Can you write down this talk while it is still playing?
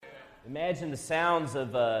Imagine the sounds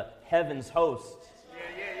of heaven's host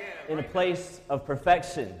in a place of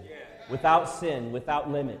perfection, without sin,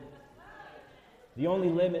 without limit. The only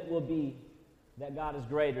limit will be that God is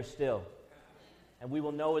greater still, and we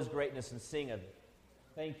will know His greatness and sing of it.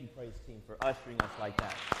 Thank you, praise team, for ushering us like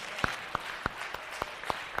that.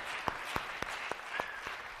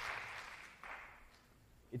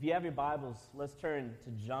 If you have your Bibles, let's turn to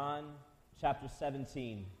John chapter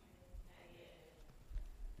 17.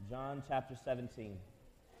 John chapter 17.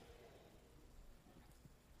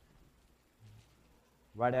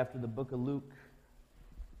 Right after the book of Luke,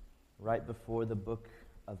 right before the book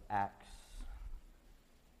of Acts.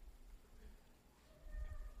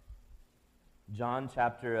 John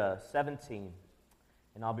chapter 17,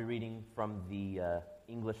 and I'll be reading from the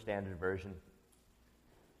English Standard Version.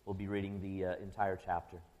 We'll be reading the entire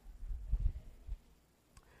chapter.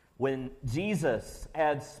 When Jesus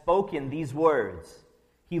had spoken these words,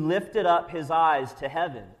 He lifted up His eyes to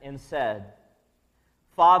heaven and said,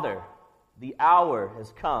 Father, the hour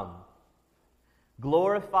has come.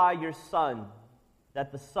 Glorify your Son,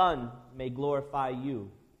 that the Son may glorify you,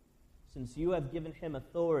 since you have given Him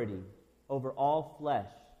authority over all flesh,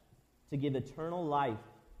 to give eternal life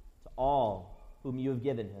to all whom you have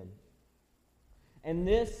given Him. And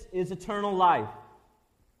this is eternal life,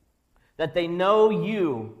 that they know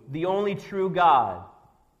you, the only true God,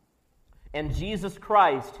 and Jesus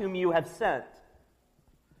Christ, whom you have sent.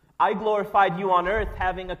 I glorified you on earth,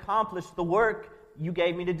 having accomplished the work you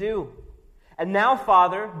gave me to do. And now,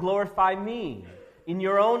 Father, glorify me in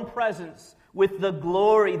your own presence with the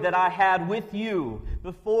glory that I had with you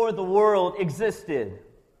before the world existed.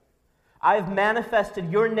 I have manifested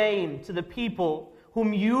your name to the people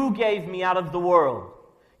whom you gave me out of the world.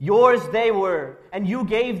 Yours they were, and you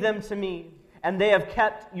gave them to me, and they have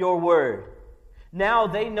kept your word. Now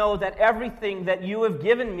they know that everything that you have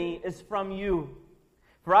given me is from you.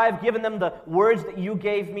 For I have given them the words that you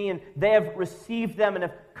gave me, and they have received them and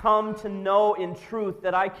have come to know in truth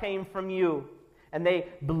that I came from you. And they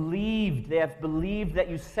have believed that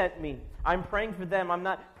you sent me. I'm praying for them. I'm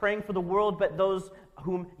not praying for the world, but those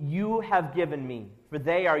whom you have given me, for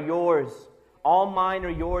they are yours. All mine are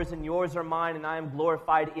yours, and yours are mine, and I am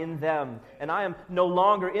glorified in them. And I am no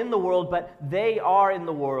longer in the world, but they are in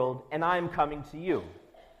the world, and I am coming to you.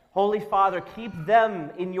 Holy Father, keep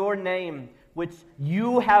them in your name, which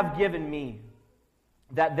you have given me,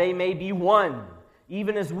 that they may be one,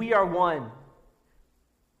 even as we are one.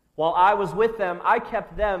 While I was with them, I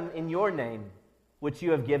kept them in your name, which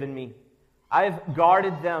you have given me. I have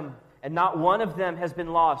guarded them, and not one of them has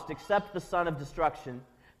been lost, except the son of destruction,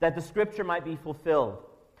 that the scripture might be fulfilled.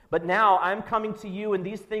 But now I am coming to you, and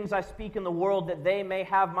these things I speak in the world, that they may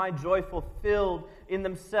have my joy fulfilled in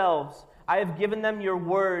themselves. I have given them your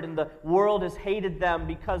word, and the world has hated them,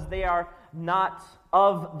 because they are not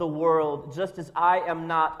of the world, just as I am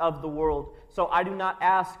not of the world. So I do not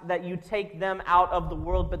ask that you take them out of the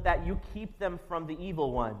world, but that you keep them from the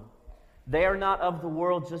evil one. They are not of the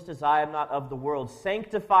world, just as I am not of the world.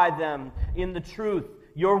 Sanctify them in the truth.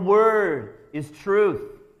 Your word is truth.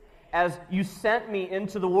 As you sent me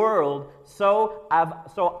into the world, so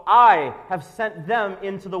I have sent them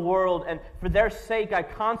into the world, and for their sake I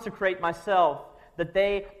consecrate myself, that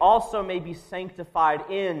they also may be sanctified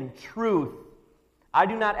in truth. I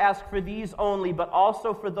do not ask for these only, but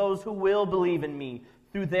also for those who will believe in me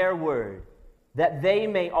through their word, that they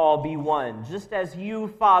may all be one, just as you,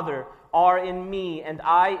 Father, are in me and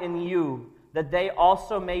I in you, that they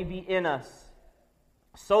also may be in us,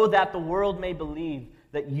 so that the world may believe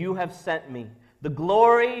that you have sent me. The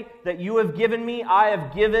glory that you have given me, I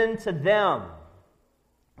have given to them,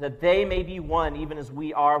 that they may be one, even as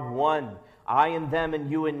we are one. I in them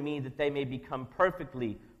and you in me, that they may become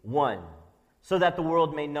perfectly one, so that the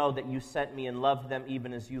world may know that you sent me and loved them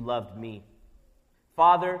even as you loved me.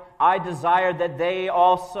 Father, I desire that they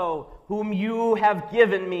also, whom you have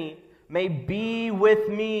given me, may be with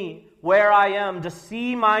me where I am, to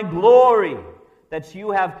see my glory that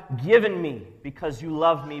you have given me, because you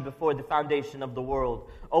loved me before the foundation of the world.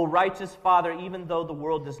 O righteous Father, even though the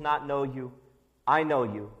world does not know you, I know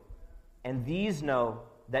you, and these know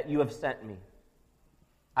that you have sent me.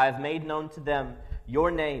 I have made known to them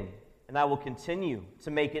your name, and I will continue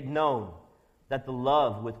to make it known, that the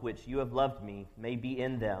love with which you have loved me may be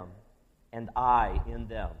in them, and I in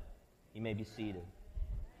them. You may be seated.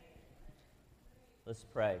 Let's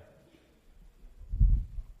pray.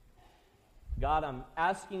 God, I'm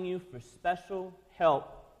asking you for special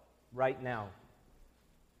help right now.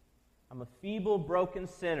 I'm a feeble, broken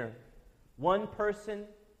sinner. One person,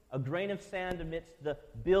 a grain of sand amidst the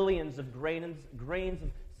billions of grains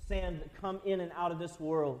of sand that come in and out of this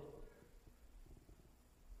world.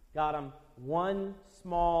 God, I'm one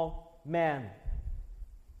small man,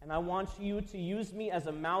 and I want you to use me as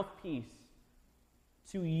a mouthpiece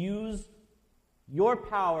to use your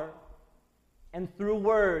power and through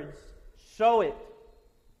words show it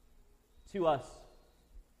to us.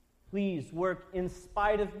 Please work in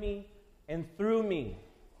spite of me and through me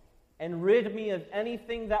and rid me of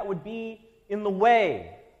anything that would be in the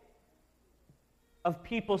way of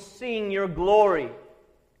people seeing your glory.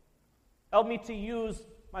 Help me to use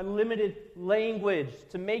my limited language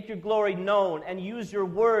to make your glory known and use your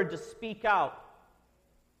word to speak out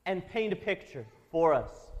and paint a picture for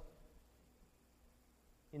us.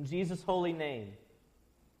 In Jesus' holy name,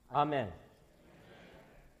 amen.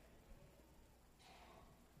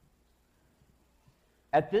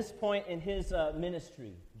 At this point in his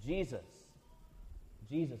ministry, Jesus,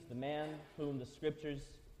 the man whom the scriptures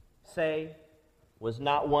say was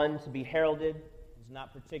not one to be heralded, was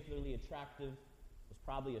not particularly attractive, was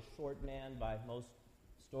probably a short man by most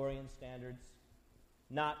historian standards,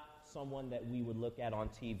 not someone that we would look at on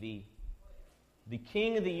TV. The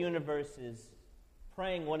King of the universe is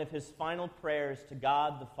praying one of his final prayers to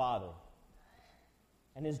God the Father.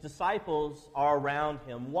 And his disciples are around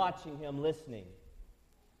him, watching him, listening.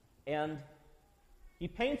 And he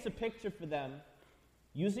paints a picture for them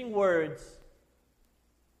using words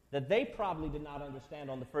that they probably did not understand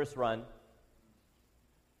on the first run,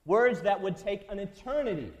 words that would take an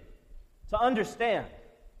eternity to understand.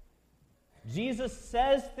 Jesus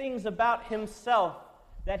says things about himself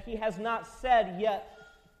that he has not said yet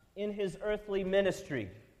in his earthly ministry.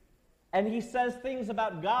 And he says things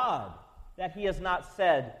about God that he has not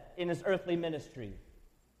said in his earthly ministry.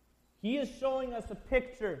 He is showing us a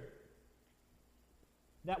picture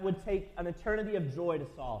that would take an eternity of joy to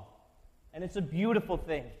solve. And it's a beautiful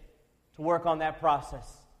thing to work on that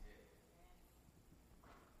process.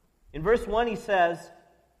 In verse 1 he says,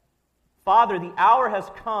 Father, the hour has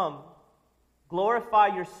come.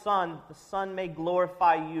 Glorify your Son, the Son may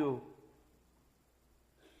glorify you.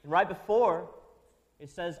 And right before, it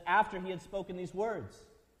says, after he had spoken these words.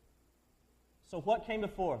 So what came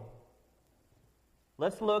before?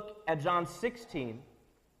 Let's look at John 16,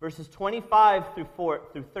 verses 25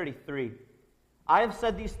 through 33. I have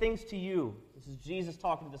said these things to you, this is Jesus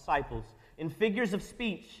talking to disciples, in figures of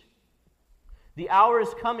speech. The hour is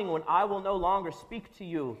coming when I will no longer speak to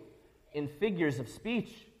you in figures of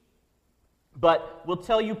speech, but will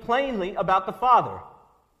tell you plainly about the Father.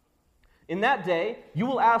 In that day, you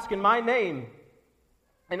will ask in my name,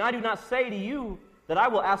 and I do not say to you that I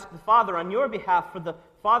will ask the Father on your behalf, for the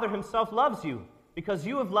Father himself loves you, because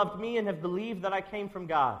you have loved me and have believed that I came from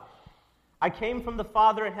God. I came from the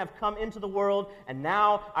Father and have come into the world, and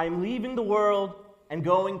now I am leaving the world and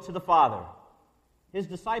going to the Father. His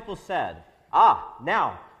disciples said,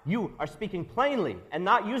 now you are speaking plainly and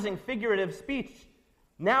not using figurative speech.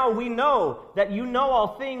 Now we know that you know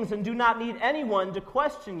all things and do not need anyone to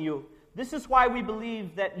question you. This is why we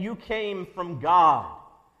believe that you came from God.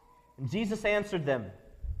 And Jesus answered them,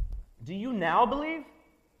 do you now believe?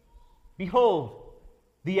 Behold,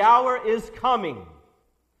 the hour is coming.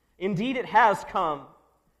 Indeed, it has come,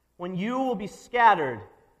 when you will be scattered,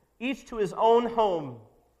 each to his own home,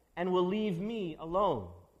 and will leave me alone.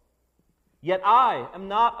 Yet I am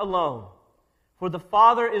not alone, for the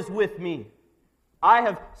Father is with me. I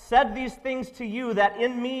have said these things to you, that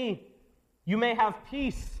in me you may have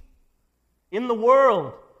peace. In the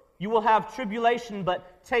world you will have tribulation,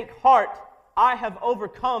 but take heart, I have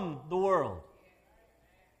overcome the world.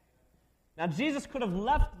 Now Jesus could have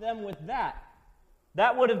left them with that.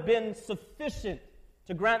 That would have been sufficient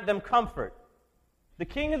to grant them comfort. The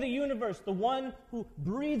King of the universe, the one who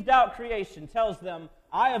breathed out creation, tells them,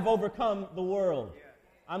 I have overcome the world.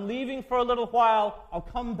 I'm leaving for a little while. I'll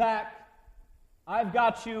come back. I've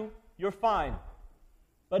got you. You're fine.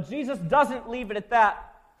 But Jesus doesn't leave it at that.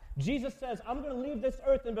 Jesus says, I'm going to leave this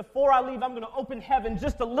earth, and before I leave, I'm going to open heaven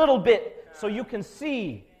just a little bit so you can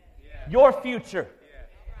see your future.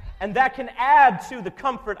 And that can add to the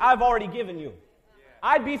comfort I've already given you.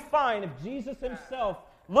 I'd be fine if Jesus himself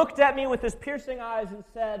looked at me with his piercing eyes and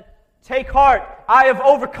said, take heart, I have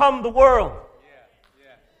overcome the world.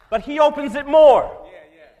 But he opens it more.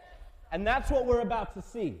 And that's what we're about to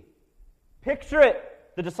see. Picture it.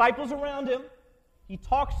 The disciples around him. He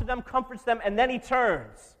talks to them, comforts them, and then he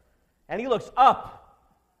turns. And he looks up.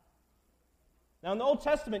 Now in the Old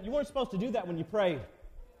Testament, you weren't supposed to do that when you prayed.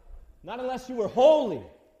 Not unless you were holy.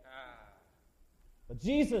 But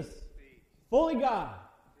Jesus, fully God,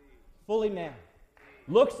 fully man,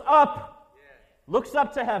 looks up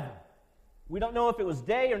to heaven. We don't know if it was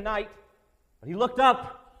day or night, but he looked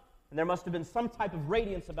up, and there must have been some type of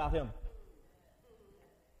radiance about him.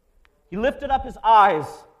 He lifted up his eyes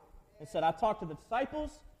and said, I talked to the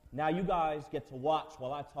disciples, now you guys get to watch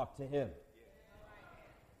while I talk to him.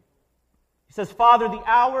 He says, Father, the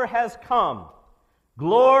hour has come.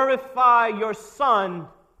 Glorify your Son,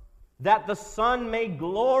 that the Son may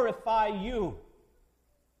glorify you.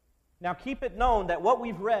 Now keep it known that what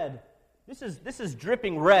we've read, this is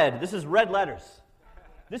dripping red. This is red letters.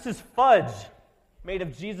 This is fudge made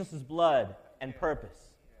of Jesus' blood and purpose.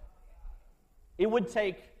 It would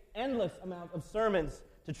take endless amount of sermons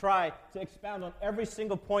to try to expound on every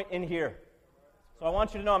single point in here. So I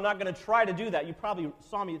want you to know I'm not going to try to do that. You probably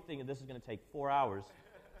saw me thinking this is going to take 4 hours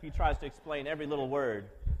if he tries to explain every little word.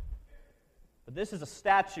 But this is a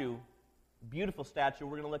statue, a beautiful statue.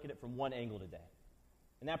 We're going to look at it from one angle today.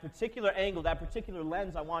 And that particular angle, that particular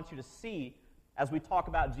lens I want you to see as we talk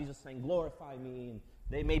about Jesus saying, glorify me, and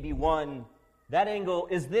they may be one. That angle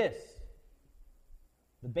is this.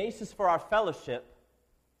 The basis for our fellowship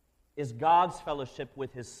is God's fellowship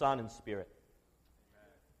with his Son and Spirit.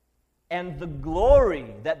 And the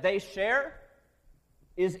glory that they share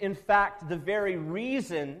is, in fact, the very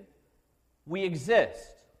reason we exist.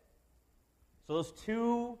 So those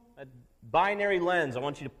two binary lens I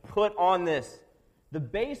want you to put on this. The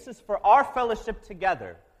basis for our fellowship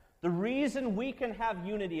together, the reason we can have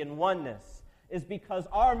unity and oneness, is because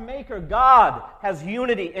our Maker, God, has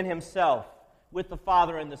unity in himself with the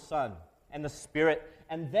Father and the Son and the Spirit.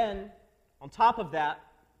 And then, on top of that,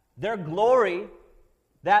 their glory,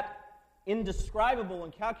 that indescribable,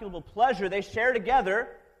 incalculable pleasure they share together,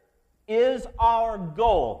 is our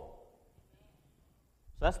goal.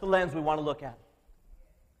 So that's the lens we want to look at.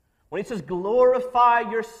 When he says, glorify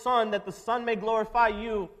your Son, that the Son may glorify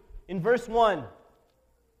you, in verse 1,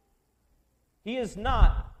 he is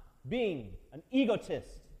not being an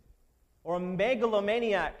egotist or a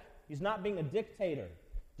megalomaniac. He's not being a dictator,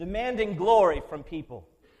 demanding glory from people.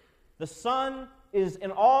 The Son is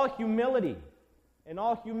in all humility,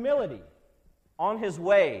 on his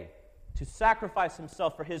way to sacrifice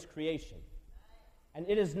himself for his creation. And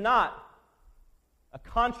it is not a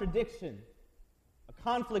contradiction, a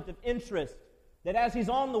conflict of interest, that as he's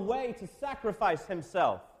on the way to sacrifice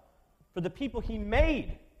himself for the people he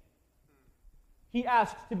made, he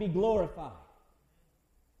asks to be glorified.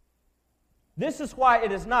 This is why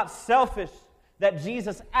it is not selfish that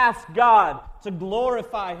Jesus asked God to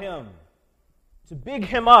glorify him, to big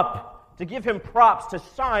him up, to give him props, to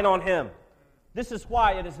shine on him. This is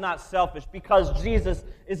why it is not selfish, because Jesus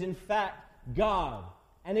is in fact God.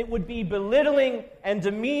 And it would be belittling and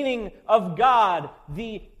demeaning of God,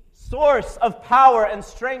 the source of power and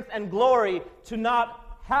strength and glory, to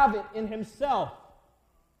not have it in himself.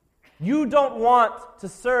 You don't want to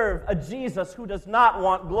serve a Jesus who does not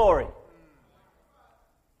want glory.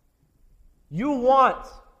 You want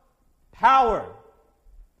power,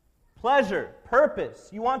 pleasure, purpose.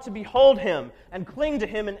 You want to behold him and cling to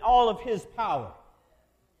him in all of his power.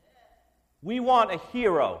 We want a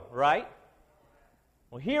hero, right?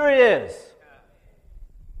 Well, here it is.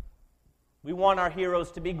 We want our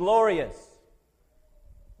heroes to be glorious.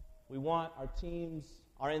 We want our teams,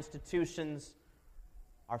 our institutions,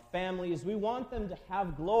 our families, we want them to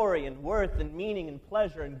have glory and worth and meaning and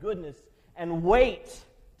pleasure and goodness and weight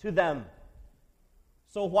to them.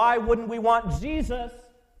 So why wouldn't we want Jesus,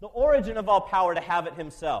 the origin of all power, to have it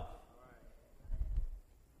himself?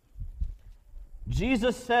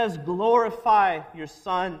 Jesus says, glorify your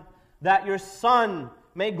Son, that your Son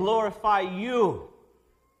may glorify you.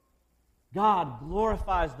 God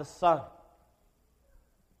glorifies the Son,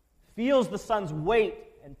 feels the Son's weight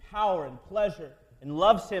and power and pleasure, and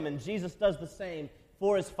loves him, and Jesus does the same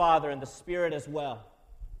for his Father and the Spirit as well.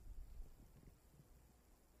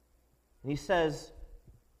 And he says,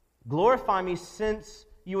 glorify me, since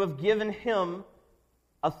you have given him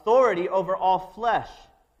authority over all flesh,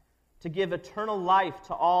 to give eternal life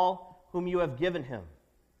to all whom you have given him.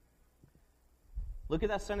 Look at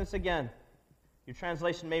that sentence again. Your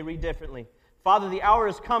translation may read differently. Father, the hour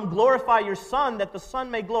has come. Glorify your Son, that the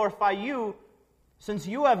Son may glorify you, since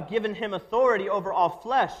you have given him authority over all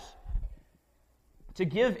flesh, to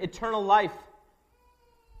give eternal life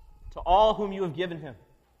to all whom you have given him.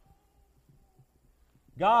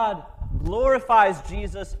 God glorifies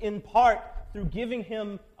Jesus in part through giving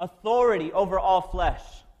him authority over all flesh.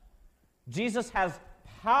 Jesus has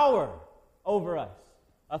power over us.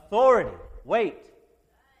 Authority. Wait.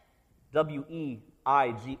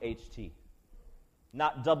 W-E-I-G-H-T.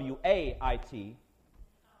 Not W-A-I-T,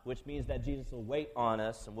 which means that Jesus will wait on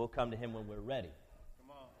us and we'll come to him when we're ready.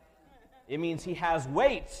 It means he has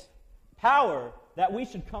weight, power, that we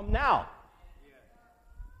should come now.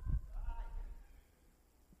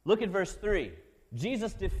 Look at verse 3.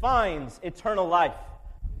 Jesus defines eternal life.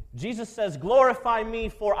 Jesus says, glorify me,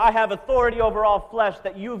 for I have authority over all flesh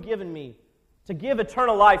that you have given me, to give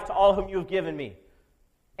eternal life to all whom you have given me.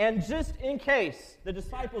 And just in case the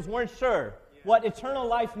disciples weren't sure what eternal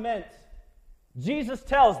life meant, Jesus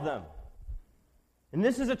tells them, and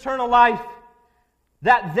this is eternal life,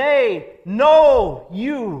 that they know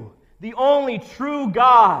you, the only true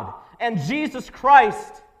God, and Jesus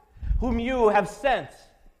Christ, whom you have sent.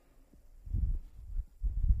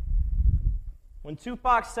 When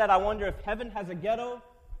Tupac said, I wonder if heaven has a ghetto,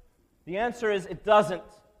 the answer is it doesn't.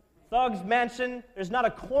 Thug's Mansion, there's not a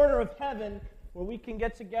corner of heaven where we can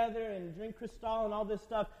get together and drink Cristal and all this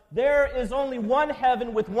stuff. There is only one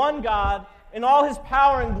heaven with one God in all His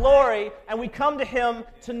power and glory, and we come to Him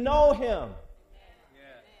to know Him.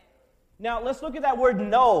 Now, let's look at that word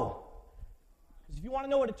know. Because if you want to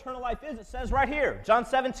know what eternal life is, it says right here, John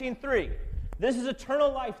 17:3. This is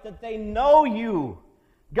eternal life, that they know you,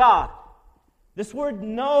 God. This word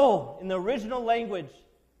know in the original language,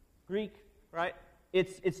 Greek, right?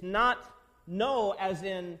 It's not know as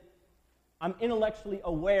in I'm intellectually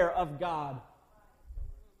aware of God.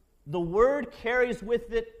 The word carries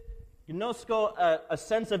with it, gnosko, a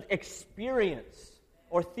sense of experience.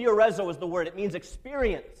 Or theorezo is the word. It means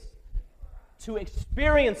experience. To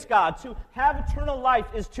experience God. To have eternal life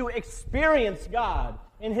is to experience God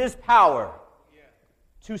in His power.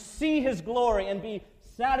 To see His glory and be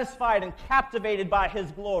satisfied and captivated by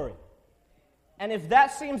His glory. And if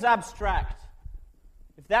that seems abstract,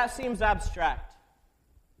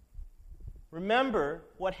 remember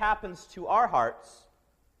what happens to our hearts,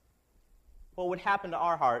 what would happen to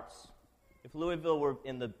our hearts if Louisville were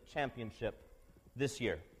in the championship this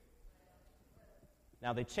year.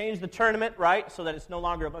 Now, they changed the tournament, right, so that it's no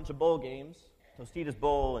longer a bunch of bowl games, Tostitos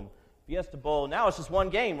Bowl and Fiesta Bowl. Now it's just one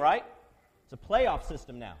game, right? It's a playoff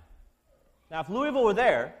system now. Now, if Louisville were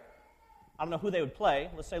there, I don't know who they would play.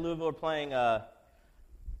 Let's say Louisville were playing,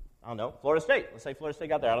 Florida State. Let's say Florida State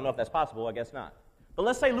got there. I don't know if that's possible. I guess not. But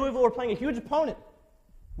let's say Louisville were playing a huge opponent.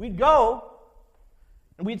 We'd go,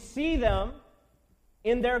 and we'd see them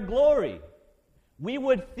in their glory. We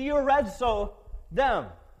would theorezo them,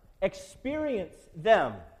 experience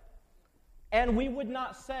them. And we would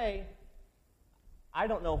not say, I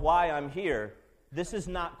don't know why I'm here. This is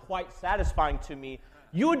not quite satisfying to me.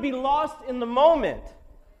 You would be lost in the moment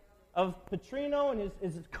of Petrino and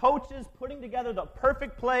his coaches putting together the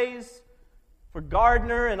perfect plays for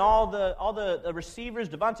Gardner and all the receivers.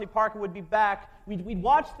 Devontae Parker would be back. We'd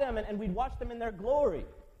watch them, and we'd watch them in their glory,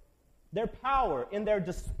 their power, in their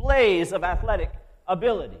displays of athletic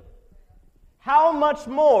ability. How much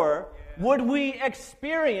more would we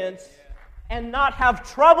experience and not have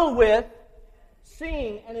trouble with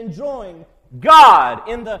seeing and enjoying God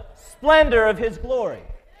in the splendor of His glory?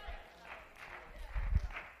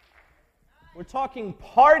 We're talking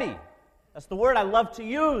party. That's the word I love to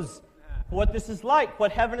use for what this is like,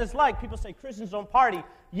 what heaven is like. People say Christians don't party.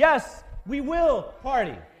 Yes, we will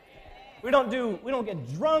party. We don't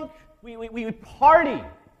get drunk. We party.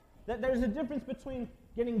 There's a difference between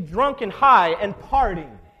getting drunk and high and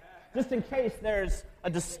partying. Just in case there's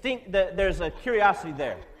a curiosity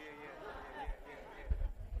there.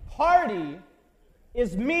 Party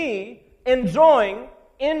is me enjoying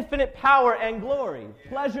infinite power and glory,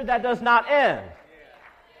 pleasure that does not end.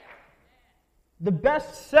 The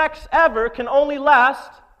best sex ever can only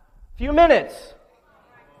last a few minutes.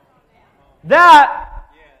 That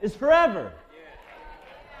is forever.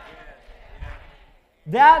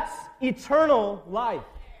 That's eternal life.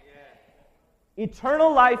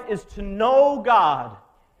 Eternal life is to know God,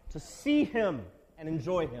 to see Him and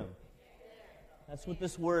enjoy Him. That's what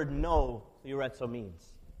this word know, theorezo, means.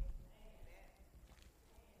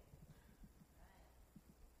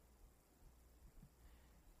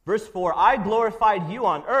 Verse 4, I glorified you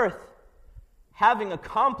on earth, having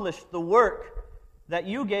accomplished the work that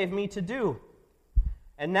you gave me to do.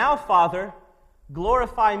 And now, Father,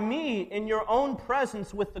 glorify me in your own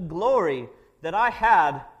presence with the glory that I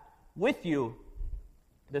had with you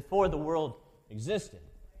before the world existed.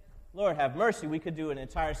 Lord, have mercy. We could do an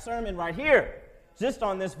entire sermon right here, just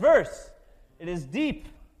on this verse. It is deep.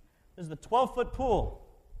 This is the 12-foot pool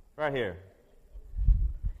right here.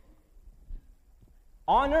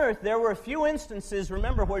 On earth, there were a few instances,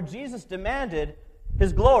 remember, where Jesus demanded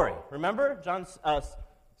His glory. Remember? John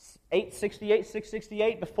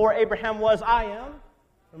 668, before Abraham was, I am.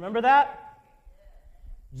 Remember that?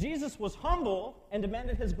 Jesus was humble and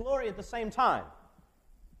demanded His glory at the same time.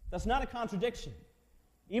 That's not a contradiction.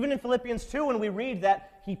 Even in Philippians 2, when we read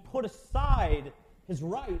that He put aside His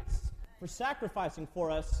rights for sacrificing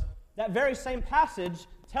for us, that very same passage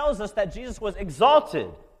tells us that Jesus was exalted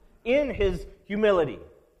in his humility.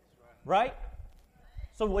 Right?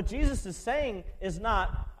 So what Jesus is saying is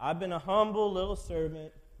not, I've been a humble little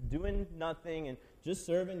servant, doing nothing and just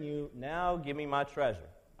serving you. Now give me my treasure.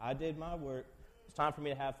 I did my work. It's time for me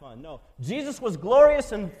to have fun. No. Jesus was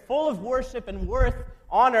glorious and full of worship and worth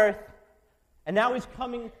on earth. And now he's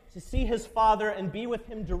coming to see his Father and be with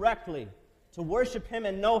him directly, to worship him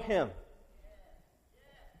and know him.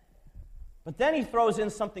 But then he throws in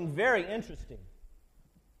something very interesting.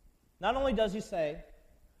 Not only does he say,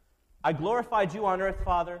 I glorified you on earth,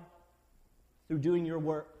 Father, through doing your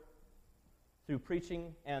work, through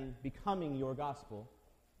preaching and becoming your gospel,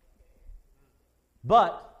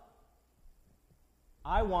 but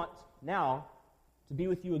I want now to be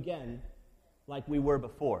with you again like we were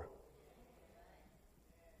before.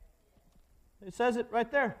 It says it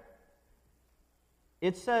right there.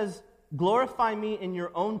 It says, glorify me in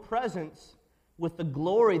your own presence with the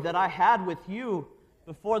glory that I had with you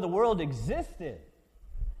before the world existed.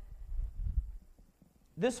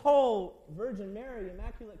 This whole Virgin Mary,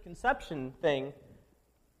 Immaculate Conception thing,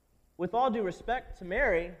 with all due respect to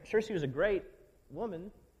Mary, I'm sure she was a great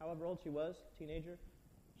woman, however old she was, teenager,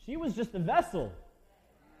 she was just a vessel.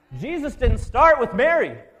 Jesus didn't start with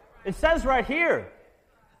Mary. It says right here,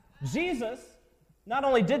 Jesus not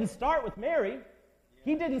only didn't start with Mary,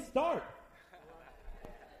 he didn't start.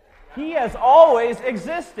 He has always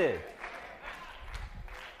existed.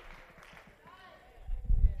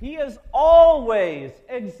 He has always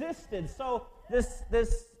existed. So this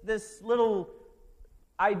little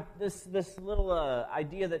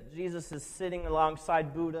idea that Jesus is sitting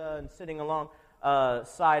alongside Buddha and sitting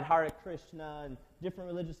alongside Hare Krishna and different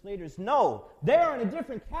religious leaders, no, they are in a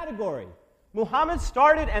different category. Muhammad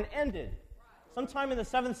started and ended sometime in the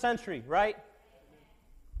 7th century, right?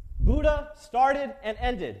 Buddha started and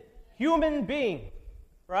ended. Human being,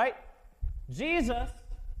 right? Jesus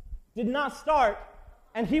did not start,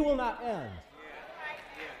 and he will not end.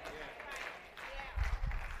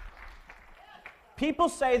 People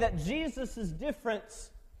say that Jesus'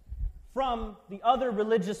 difference from the other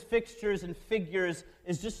religious fixtures and figures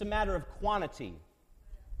is just a matter of quantity.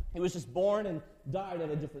 He was just born and died at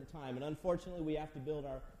a different time, and unfortunately we have to build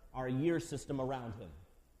our year system around him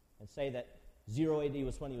and say that 0 AD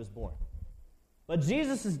was when he was born. But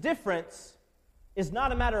Jesus' difference is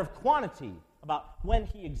not a matter of quantity about when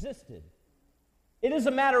he existed. It is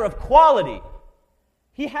a matter of quality.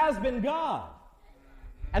 He has been God.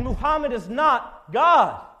 And Muhammad is not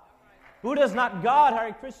God. Buddha is not God.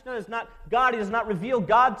 Hare Krishna is not God. He does not reveal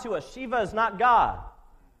God to us. Shiva is not God.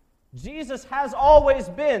 Jesus has always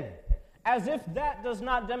been, as if that does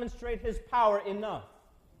not demonstrate his power enough.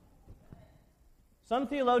 Some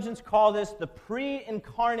theologians call this the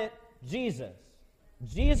pre-incarnate Jesus.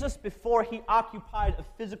 Jesus before he occupied a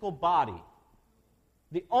physical body.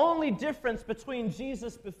 The only difference between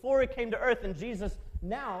Jesus before he came to earth and Jesus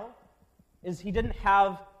now is he didn't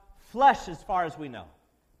have flesh as far as we know.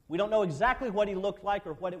 We don't know exactly what he looked like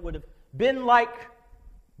or what it would have been like,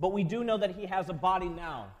 but we do know that he has a body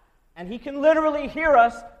now. And he can literally hear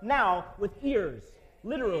us now with ears.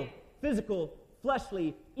 Literal, physical,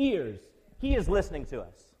 fleshly ears. He is listening to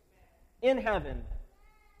us in heaven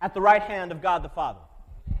at the right hand of God the Father.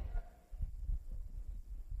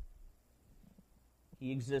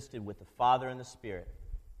 He existed with the Father and the Spirit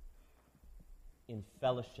in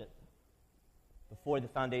fellowship before the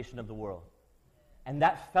foundation of the world. And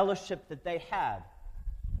that fellowship that they had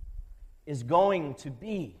is going to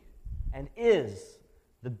be and is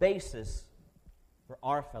the basis for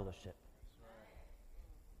our fellowship.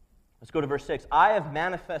 Let's go to verse 6. I have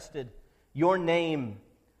manifested your name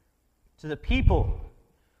to the people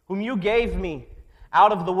whom you gave me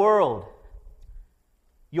out of the world.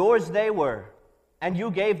 Yours they were, and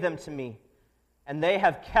you gave them to me, and they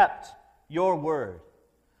have kept your word.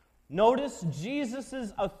 Notice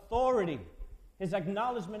Jesus' authority, his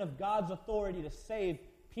acknowledgement of God's authority to save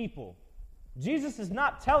people. Jesus is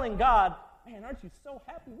not telling God, man, aren't you so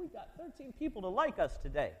happy we got 13 people to like us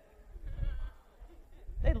today?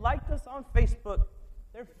 They liked us on Facebook.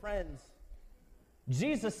 They're friends.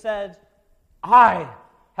 Jesus said, I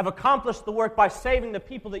have accomplished the work by saving the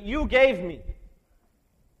people that you gave me.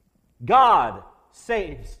 God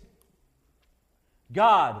saves.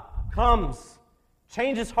 God comes,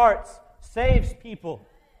 changes hearts, saves people.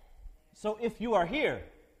 So if you are here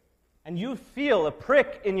and you feel a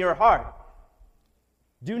prick in your heart,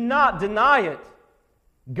 do not deny it.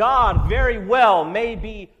 God very well may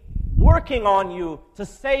be working on you to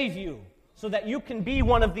save you so that you can be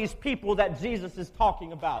one of these people that Jesus is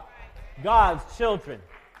talking about, God's children.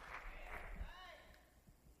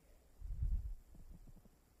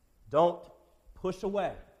 Don't push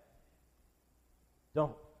away.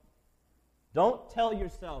 Don't. Don't tell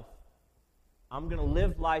yourself, I'm going to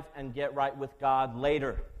live life and get right with God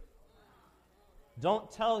later. Don't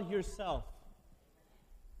tell yourself,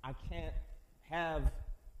 I can't have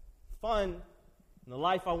fun in the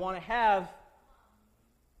life I want to have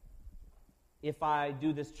if I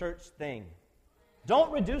do this church thing.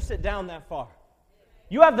 Don't reduce it down that far.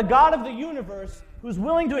 You have the God of the universe who's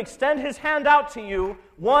willing to extend his hand out to you,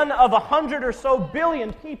 one of 100 or so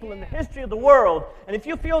billion people in the history of the world. And if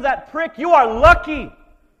you feel that prick, you are lucky.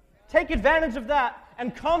 Take advantage of that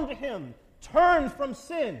and come to him. Turn from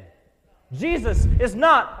sin. Jesus is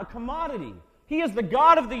not a commodity. He is the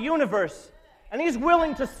God of the universe, and he's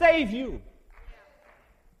willing to save you.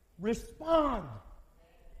 Respond.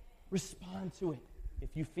 Respond to it if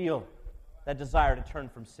you feel that desire to turn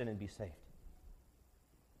from sin and be saved.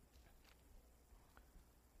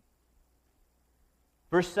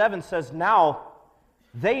 Verse 7 says, now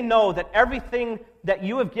they know that everything that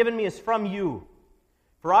you have given me is from you.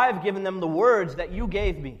 For I have given them the words that you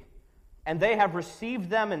gave me, and they have received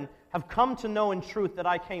them and have come to know in truth that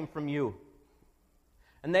I came from you.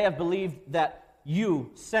 And they have believed that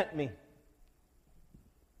you sent me.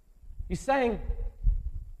 He's saying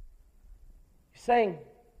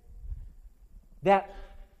that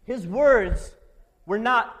his words were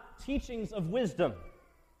not teachings of wisdom.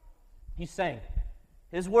 He's saying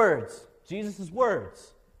his words, Jesus'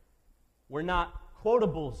 words, were not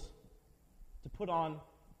quotables to put on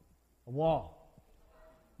a wall.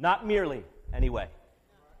 Not merely, anyway.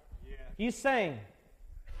 He's saying,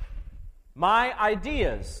 my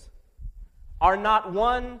ideas are not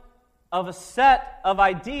one of a set of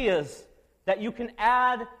ideas that you can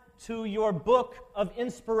add to your book of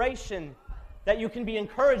inspiration that you can be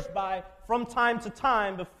encouraged by from time to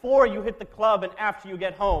time before you hit the club and after you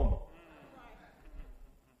get home.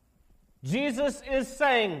 Jesus is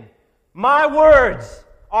saying, my words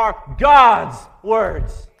are God's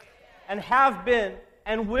words and have been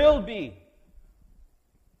and will be.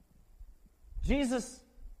 Jesus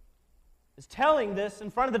is telling this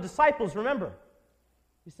in front of the disciples, remember.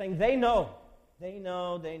 He's saying they know,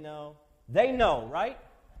 right?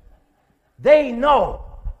 They know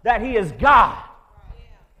that he is God.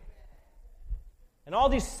 And all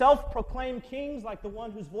these self-proclaimed kings, like the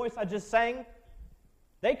one whose voice I just sang,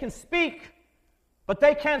 they can speak, but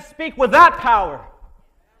they can't speak with that power.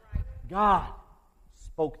 God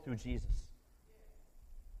spoke through Jesus.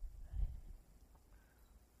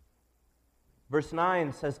 Verse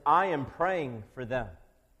 9 says, I am praying for them.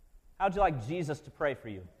 How'd you like Jesus to pray for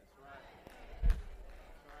you?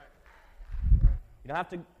 You don't have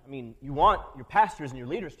to, you want your pastors and your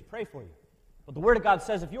leaders to pray for you. But the Word of God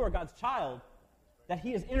says if you are God's child, that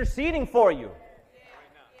he is interceding for you.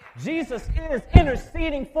 Jesus is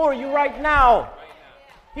interceding for you right now.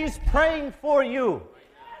 He's praying for you.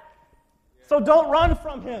 So don't run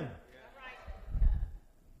from him.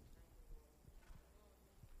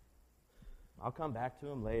 I'll come back to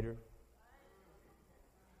him later.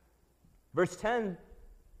 Verse 10,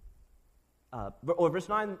 or verse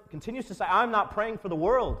 9 continues to say, I'm not praying for the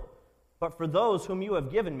world, but for those whom you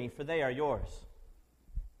have given me, for they are yours.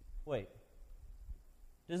 Wait.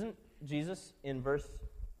 Doesn't Jesus in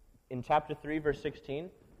chapter 3, verse 16,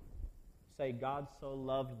 say God so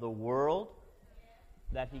loved the world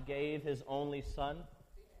that he gave his only Son,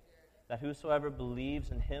 that whosoever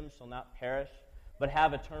believes in him shall not perish, but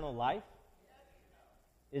have eternal life?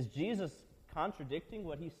 Is Jesus contradicting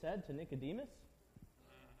what he said to Nicodemus?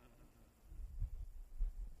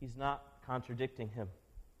 He's not contradicting him.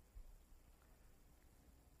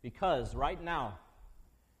 Because right now,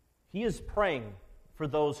 he is praying for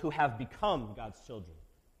those who have become God's children.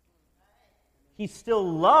 He still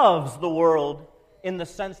loves the world in the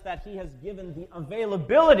sense that he has given the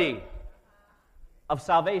availability of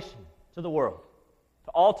salvation to the world,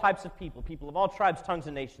 to all types of people, people of all tribes, tongues,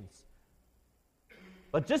 and nations.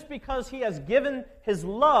 But just because he has given his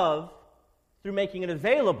love through making it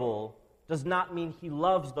available does not mean he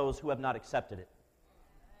loves those who have not accepted it.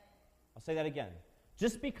 I'll say that again.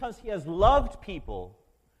 Just because he has loved people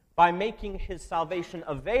by making his salvation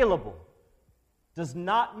available does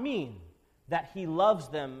not mean that he loves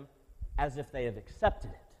them as if they have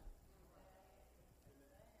accepted it.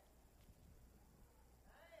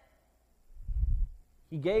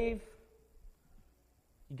 He gave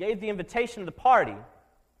the invitation to the party,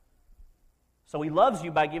 so he loves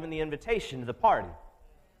you by giving the invitation to the party.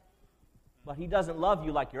 But he doesn't love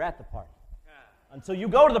you like you're at the party until you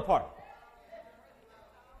go to the party.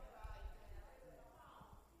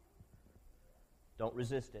 Don't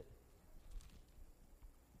resist it.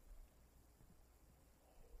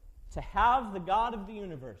 to have the God of the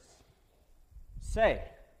universe say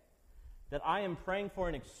that I am praying for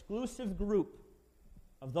an exclusive group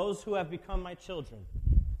of those who have become my children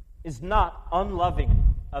is not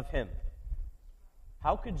unloving of him.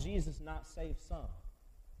 How could Jesus not save some?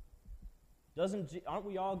 Aren't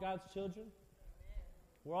we all God's children?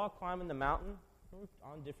 We're all climbing the mountain. We're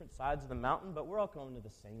on different sides of the mountain, but we're all going to the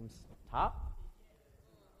same top.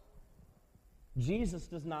 Jesus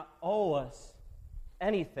does not owe us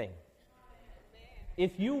anything.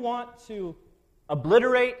 If you want to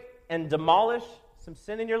obliterate and demolish some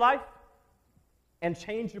sin in your life and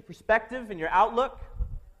change your perspective and your outlook,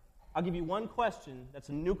 I'll give you one question that's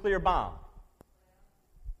a nuclear bomb.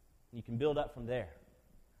 You can build up from there.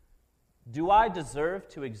 Do I deserve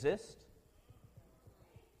to exist?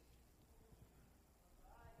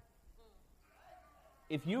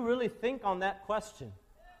 If you really think on that question,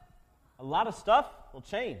 a lot of stuff will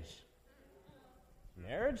change.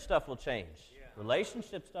 Marriage stuff will change.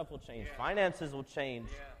 Relationship stuff will change. Finances will change.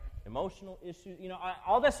 Emotional issues,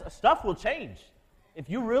 all this stuff will change. If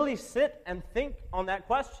you really sit and think on that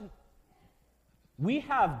question, we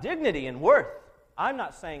have dignity and worth. I'm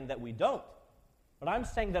not saying that we don't, but I'm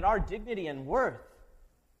saying that our dignity and worth,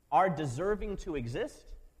 our deserving to exist,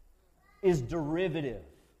 is derivative.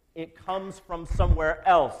 It comes from somewhere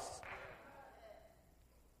else.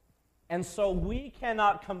 And so we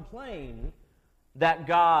cannot complain that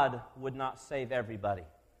God would not save everybody,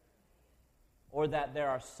 or that there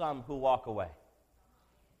are some who walk away.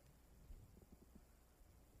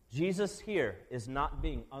 Jesus here is not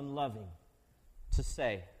being unloving to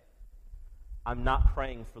say, I'm not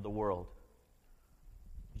praying for the world.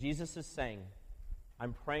 Jesus is saying,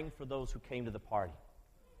 I'm praying for those who came to the party.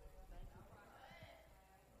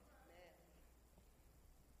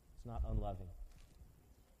 It's not unloving.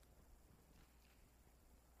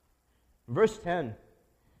 In verse 10,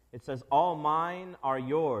 it says, all mine are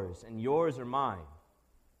yours, and yours are mine,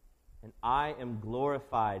 and I am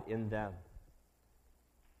glorified in them.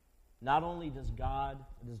 Not only does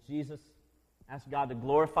Jesus ask God to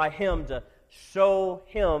glorify him, to show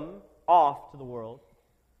him off to the world,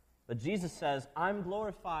 but Jesus says, I'm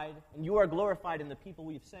glorified, and you are glorified in the people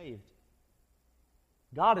we've saved.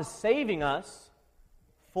 God is saving us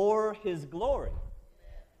for his glory.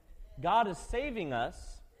 God is saving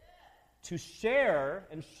us to share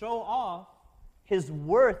and show off his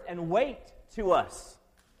worth and weight to us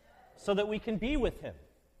so that we can be with him.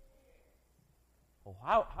 Well,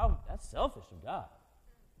 how that's selfish of God.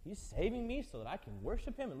 He's saving me so that I can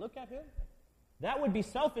worship him and look at him? That would be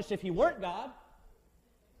selfish if he weren't God.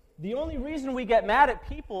 The only reason we get mad at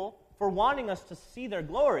people for wanting us to see their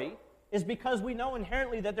glory is because we know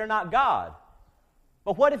inherently that they're not God.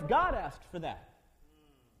 But what if God asked for that?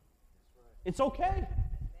 It's okay.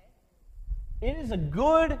 It is a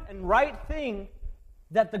good and right thing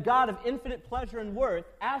that the God of infinite pleasure and worth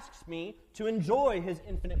asks me to enjoy his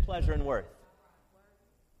infinite pleasure and worth.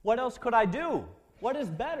 What else could I do? What is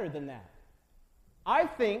better than that? I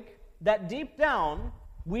think that deep down,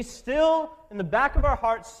 we still, in the back of our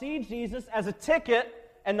hearts, see Jesus as a ticket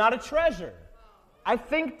and not a treasure. I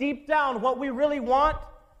think deep down what we really want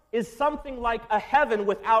is something like a heaven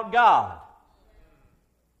without God.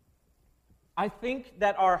 I think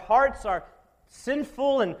that our hearts, our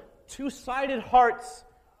sinful and two-sided hearts,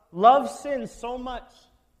 love sin so much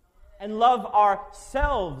and love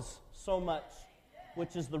ourselves so much,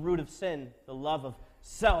 which is the root of sin, the love of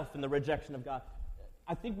self and the rejection of God.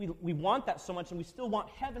 I think we want that so much, and we still want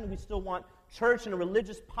heaven, we still want church and a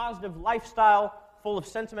religious, positive lifestyle full of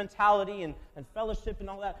sentimentality and fellowship and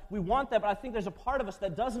all that. We want that, but I think there's a part of us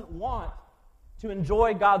that doesn't want to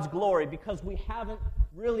enjoy God's glory because we haven't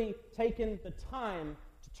really taken the time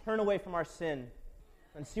to turn away from our sin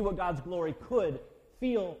and see what God's glory could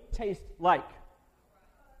feel, taste like.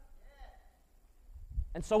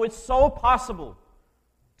 And so it's so possible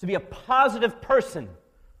to be a positive person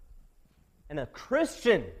and a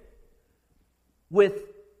Christian with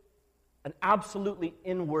an absolutely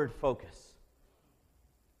inward focus.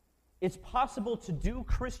 It's possible to do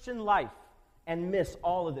Christian life and miss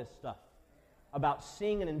all of this stuff about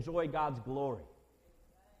seeing and enjoy God's glory.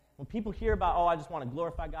 When people hear about, I just want to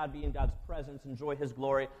glorify God, be in God's presence, enjoy his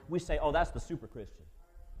glory, we say, that's the super Christian.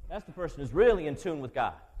 That's the person who's really in tune with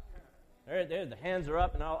God. The hands are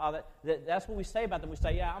up and all that. That's what we say about them. We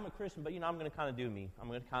say, I'm a Christian, but I'm going to kind of do me. I'm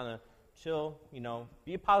going to kind of chill,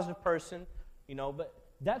 be a positive person, but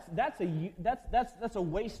that's a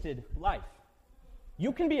wasted life.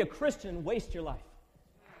 You can be a Christian and waste your life.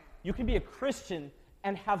 You can be a Christian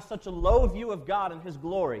and have such a low view of God and his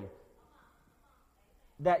glory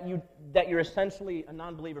that you're essentially a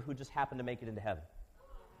non-believer who just happened to make it into heaven.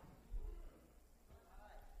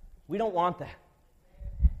 We don't want that.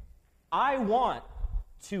 I want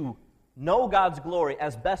to know God's glory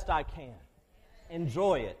as best I can.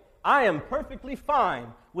 Enjoy it. I am perfectly fine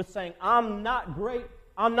with saying, I'm not great.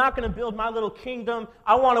 I'm not going to build my little kingdom.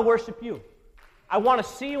 I want to worship you. I want to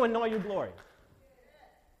see you and know your glory.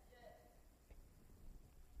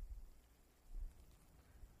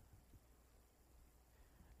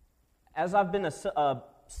 As I've been a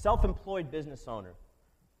self-employed business owner,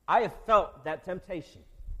 I have felt that temptation,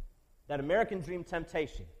 that American dream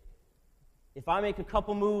temptation. If I make a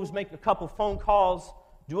couple moves, make a couple phone calls,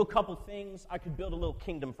 do a couple things, I could build a little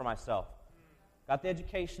kingdom for myself. Got the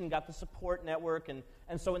education, got the support network, and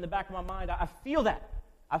so in the back of my mind, I feel that.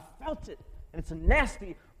 I felt it. And it's a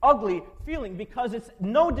nasty, ugly feeling because it's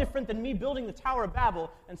no different than me building the Tower of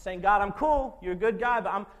Babel and saying, God, I'm cool, you're a good guy,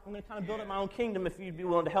 but I'm going to kind of build up my own kingdom if you'd be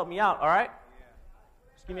willing to help me out, all right?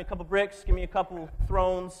 Just give me a couple bricks, give me a couple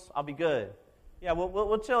thrones, I'll be good. Yeah,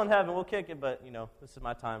 we'll chill in heaven, we'll kick it, but, this is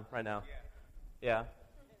my time right now. Yeah.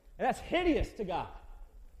 And that's hideous to God.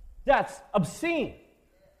 That's obscene.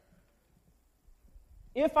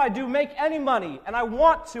 If I do make any money, and I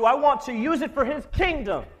want to use it for His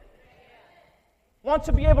kingdom. Want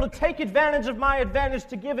to be able to take advantage of my advantage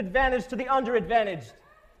to give advantage to the underadvantaged.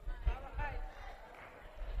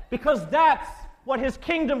 Because that's what His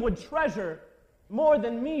kingdom would treasure more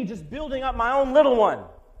than me just building up my own little one.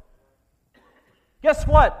 Guess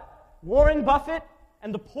what? Warren Buffett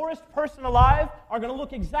and the poorest person alive are going to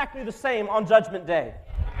look exactly the same on Judgment Day.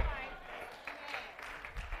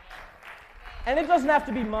 And it doesn't have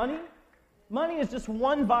to be money. Money is just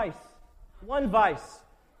one vice. One vice.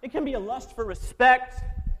 It can be a lust for respect,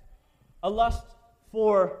 a lust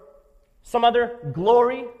for some other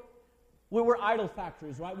glory. We're idol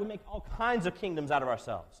factories, right? We make all kinds of kingdoms out of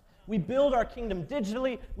ourselves. We build our kingdom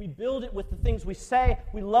digitally. We build it with the things we say.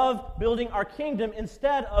 We love building our kingdom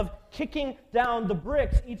instead of kicking down the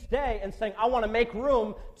bricks each day and saying, I want to make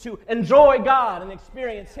room to enjoy God and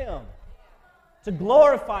experience Him, to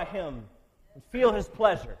glorify Him and feel His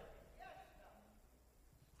pleasure.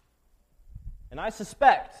 And I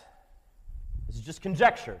suspect, this is just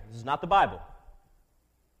conjecture, this is not the Bible,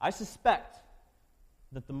 I suspect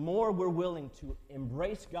that the more we're willing to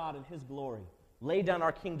embrace God and His glory, lay down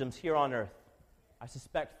our kingdoms here on earth, I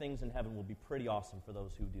suspect things in heaven will be pretty awesome for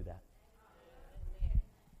those who do that.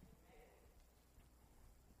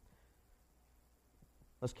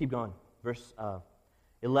 Let's keep going. Verse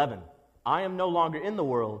 11. I am no longer in the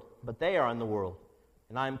world, but they are in the world,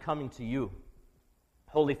 and I am coming to you.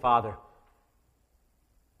 Holy Father,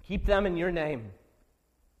 keep them in your name,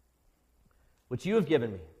 which you have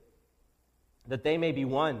given me, that they may be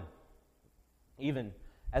one, even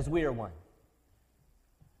as we are one.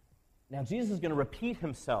 Now, Jesus is going to repeat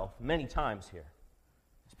himself many times here.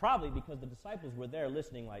 It's probably because the disciples were there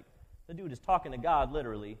listening like, the dude is talking to God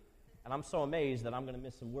literally, and I'm so amazed that I'm going to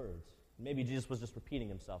miss some words. Maybe Jesus was just repeating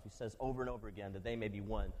himself. He says over and over again that they may be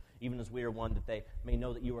one, even as we are one, that they may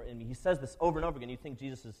know that you are in me. He says this over and over again. You think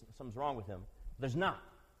something's wrong with him. There's not.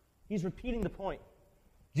 He's repeating the point.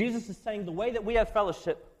 Jesus is saying the way that we have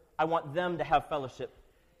fellowship, I want them to have fellowship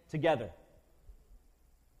together.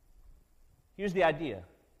 Here's the idea.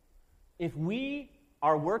 If we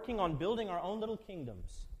are working on building our own little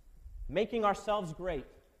kingdoms, making ourselves great,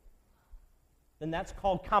 then that's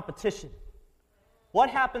called competition. What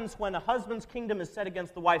happens when a husband's kingdom is set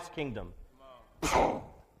against the wife's kingdom?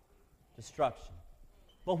 Destruction.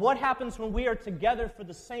 But what happens when we are together for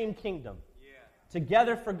the same kingdom?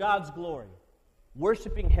 Together for God's glory,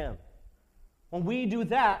 worshiping Him. When we do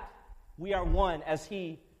that, we are one as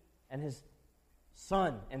He and His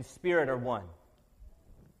Son and Spirit are one.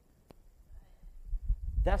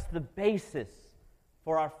 That's the basis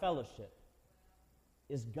for our fellowship,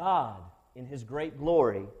 is God in His great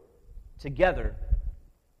glory together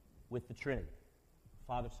with the Trinity,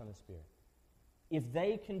 Father, Son, and Spirit. If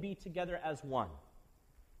they can be together as one,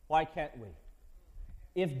 why can't we?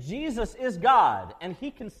 If Jesus is God and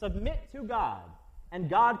He can submit to God and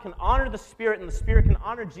God can honor the Spirit and the Spirit can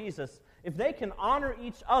honor Jesus, if they can honor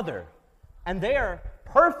each other and they are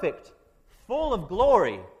perfect, full of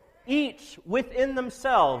glory, each within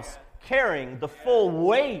themselves carrying the full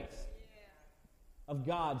weight of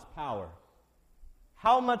God's power,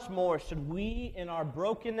 how much more should we in our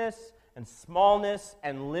brokenness and smallness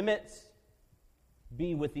and limits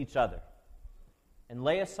be with each other and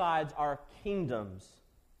lay aside our kingdoms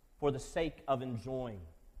for the sake of enjoying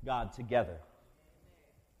God together?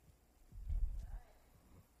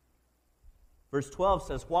 Verse 12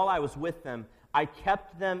 says, while I was with them, I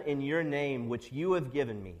kept them in your name, which you have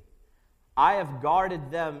given me. I have guarded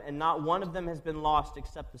them, and not one of them has been lost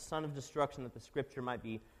except the son of destruction, that the scripture might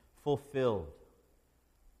be fulfilled.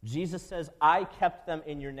 Jesus says, I kept them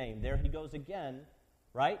in your name. There he goes again,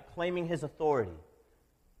 right? Claiming his authority.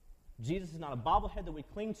 Jesus is not a bobblehead that we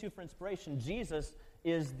cling to for inspiration. Jesus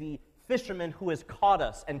is the fisherman who has caught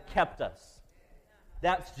us and kept us.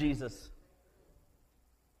 That's Jesus.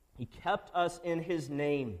 He kept us in his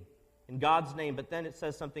name, in God's name. But then it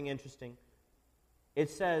says something interesting. It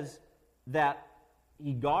says that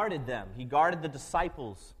he guarded them. He guarded the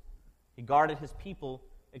disciples. He guarded his people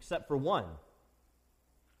except for one.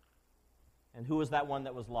 And who was that one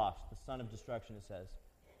that was lost? The son of destruction, it says.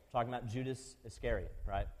 We're talking about Judas Iscariot,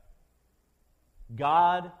 right?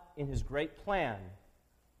 God, in his great plan,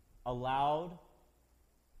 allowed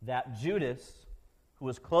that Judas, who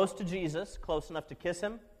was close to Jesus, close enough to kiss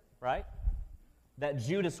him, right? That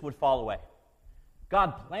Judas would fall away.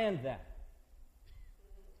 God planned that.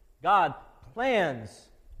 God plans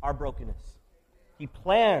our brokenness. He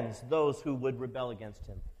plans those who would rebel against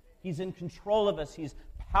him. He's in control of us. He's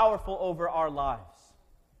powerful over our lives.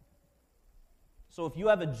 So if you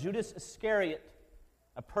have a Judas Iscariot,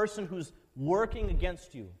 a person who's working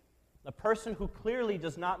against you, a person who clearly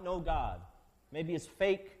does not know God, maybe is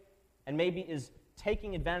fake, and maybe is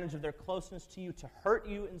taking advantage of their closeness to you to hurt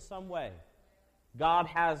you in some way, God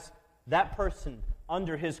has that person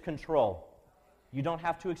under his control. You don't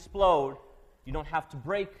have to explode. You don't have to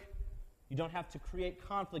break. You don't have to create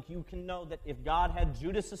conflict. You can know that if God had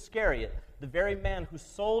Judas Iscariot, the very man who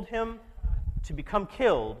sold him to become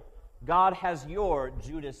killed, God has your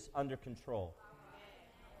Judas under control.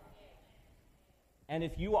 And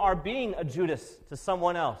if you are being a Judas to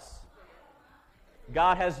someone else,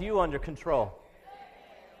 God has you under control.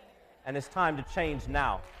 And it's time to change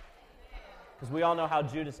now. Because we all know how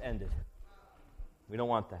Judas ended. We don't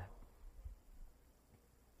want that.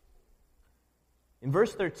 In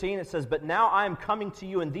verse 13 it says, "But now I am coming to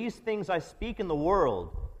you, and these things I speak in the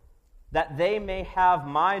world, that they may have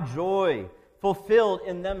my joy fulfilled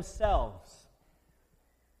in themselves."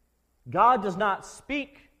 God does not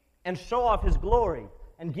speak and show off his glory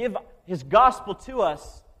and give his gospel to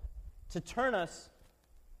us to turn us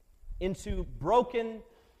into broken,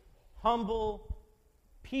 humble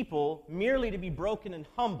people, merely to be broken and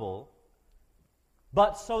humble,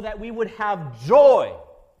 but so that we would have joy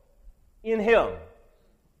in him.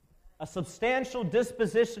 A substantial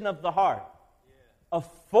disposition of the heart, a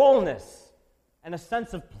fullness, and a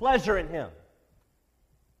sense of pleasure in him.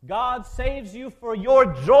 God saves you for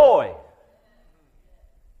your joy.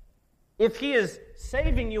 If he is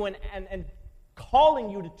saving you and calling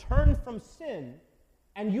you to turn from sin,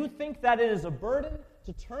 and you think that it is a burden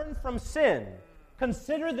to turn from sin,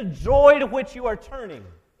 consider the joy to which you are turning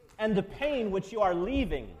and the pain which you are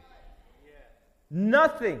leaving.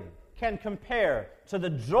 Nothing can compare to the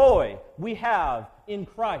joy we have in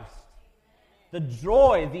Christ. The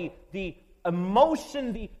joy, the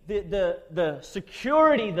emotion, the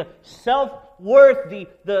security, the self-worth,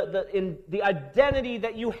 the identity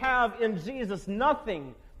that you have in Jesus.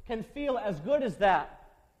 Nothing can feel as good as that.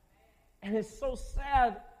 And it's so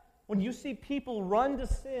sad when you see people run to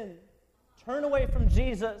sin, turn away from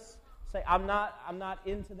Jesus, say, I'm not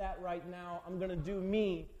into that right now, I'm going to do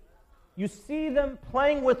me. You see them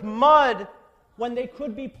playing with mud when they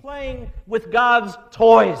could be playing with God's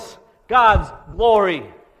toys, God's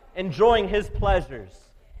glory, enjoying his pleasures.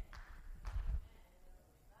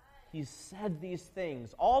 He said these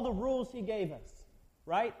things, all the rules he gave us,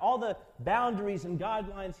 right? All the boundaries and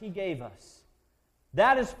guidelines he gave us.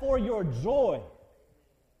 That is for your joy.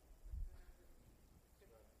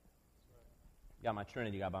 Got my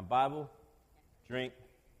Trinity, got my Bible, drink,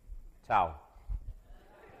 towel.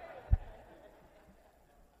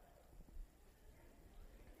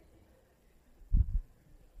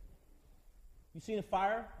 You seen a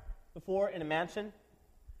fire before in a mansion?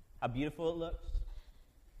 How beautiful it looks?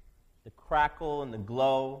 The crackle and the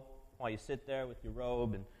glow while you sit there with your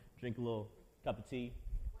robe and drink a little cup of tea.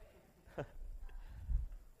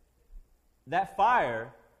 That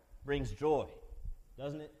fire brings joy,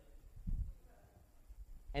 doesn't it?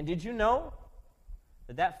 And did you know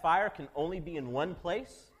that fire can only be in one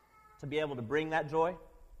place to be able to bring that joy?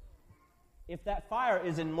 If that fire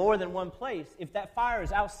is in more than one place, if that fire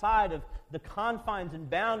is outside of the confines and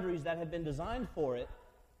boundaries that have been designed for it,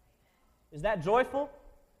 is that joyful?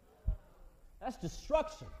 That's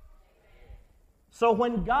destruction. So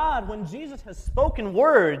when Jesus has spoken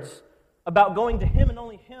words about going to him and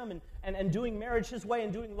only him and doing marriage his way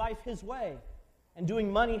and doing life his way and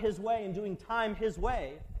doing money his way and doing time his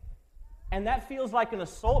way, and that feels like an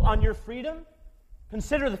assault on your freedom,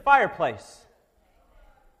 consider the fireplace.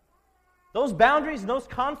 Those boundaries and those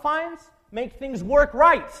confines make things work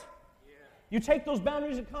right. You take those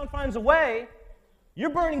boundaries and confines away,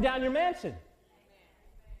 you're burning down your mansion.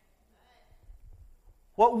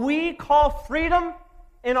 What we call freedom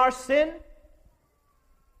in our sin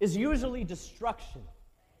is usually destruction.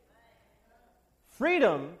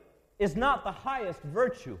 Freedom is not the highest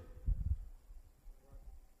virtue.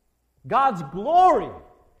 God's glory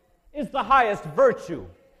is the highest virtue.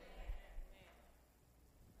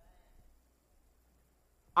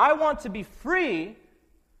 I want to be free,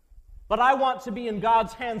 but I want to be in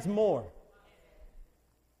God's hands more.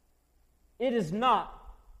 It is not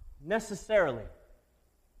necessarily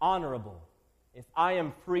honorable if I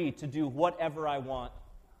am free to do whatever I want,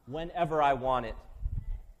 whenever I want it.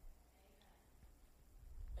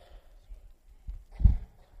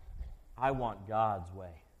 I want God's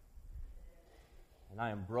way. And I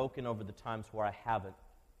am broken over the times where I haven't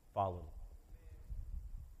followed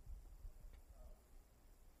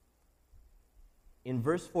it. In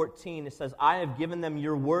verse 14, it says, I have given them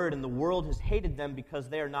your word, and the world has hated them because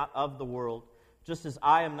they are not of the world, just as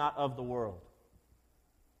I am not of the world.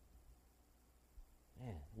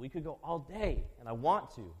 Man, we could go all day, and I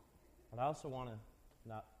want to, but I also want to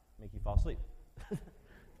not make you fall asleep.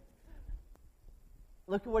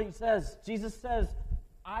 Look at what he says. Jesus says,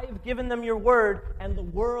 I have given them your word, and the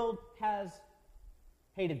world has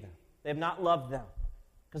hated them. They have not loved them,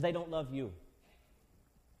 because they don't love you.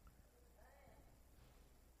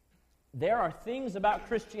 There are things about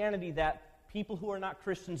Christianity that people who are not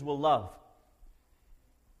Christians will love.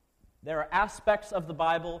 There are aspects of the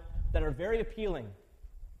Bible that are very appealing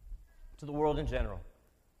to the world in general.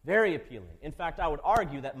 Very appealing. In fact, I would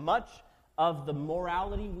argue that much of the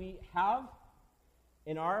morality we have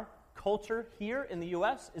in our culture here in the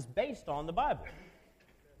U.S. is based on the Bible.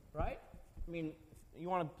 Right? I mean, if you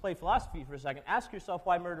want to play philosophy for a second, ask yourself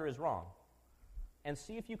why murder is wrong. And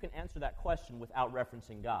see if you can answer that question without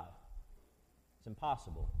referencing God. It's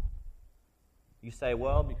impossible. You say,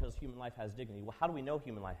 well, because human life has dignity. Well, how do we know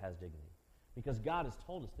human life has dignity? Because God has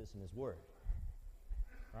told us this in His Word.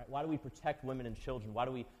 Right? Why do we protect women and children? Why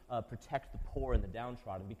do we protect the poor and the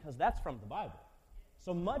downtrodden? Because that's from the Bible.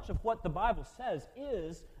 So much of what the Bible says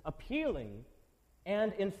is appealing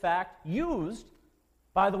and, in fact, used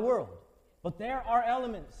by the world. But there are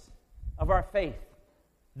elements of our faith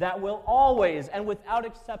that will always and without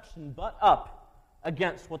exception butt up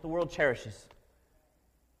against what the world cherishes.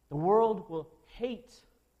 The world will hate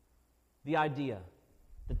the idea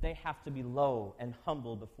that they have to be low and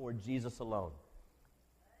humble before Jesus alone.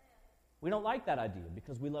 We don't like that idea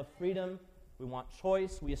because we love freedom, we want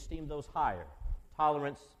choice, we esteem those higher.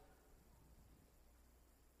 Tolerance.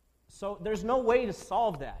 So there's no way to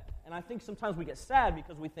solve that. And I think sometimes we get sad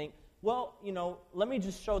because we think, well, let me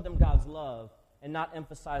just show them God's love and not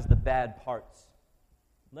emphasize the bad parts.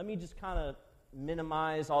 Let me just kind of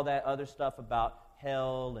minimize all that other stuff about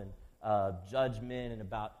hell and judgment and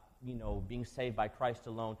about, being saved by Christ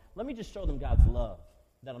alone. Let me just show them God's love.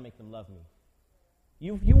 That'll make them love me.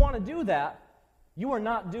 You want to do that, you are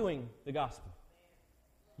not doing the gospel.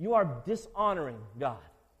 You are dishonoring God.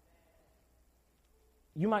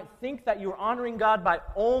 You might think that you're honoring God by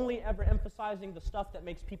only ever emphasizing the stuff that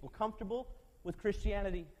makes people comfortable with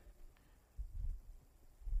Christianity.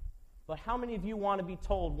 But how many of you want to be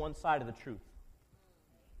told one side of the truth?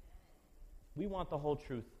 We want the whole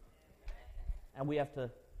truth. And we have to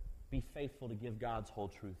be faithful to give God's whole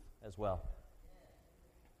truth as well.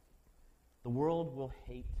 The world will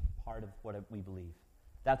hate part of what we believe.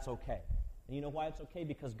 That's okay. And you know why it's okay?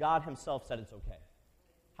 Because God Himself said it's okay.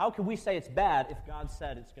 How can we say it's bad if God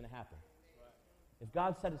said it's going to happen? If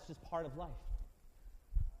God said it's just part of life.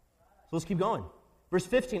 So let's keep going. Verse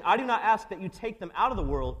 15, I do not ask that you take them out of the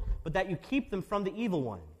world, but that you keep them from the evil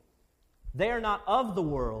one. They are not of the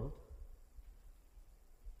world.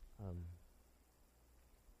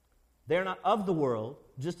 They are not of the world,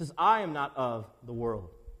 just as I am not of the world.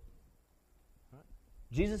 Right?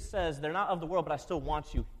 Jesus says, they're not of the world, but I still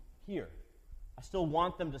want you here. I still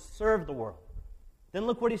want them to serve the world. Then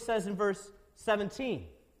look what He says in verse 17.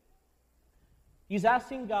 He's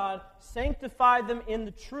asking God, sanctify them in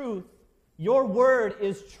the truth. Your word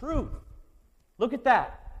is truth. Look at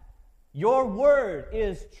that. Your word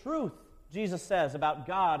is truth, Jesus says about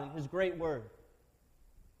God and His great word.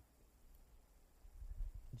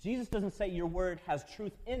 Jesus doesn't say your word has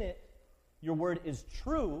truth in it. Your word is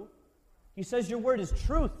true. He says your word is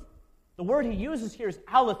truth. The word He uses here is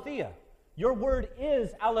aletheia. Your word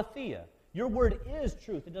is aletheia. Your word is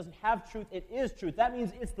truth. It doesn't have truth. It is truth. That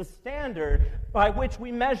means it's the standard by which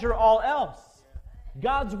we measure all else.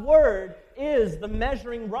 God's word is the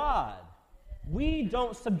measuring rod. We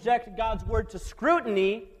don't subject God's word to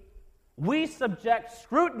scrutiny. We subject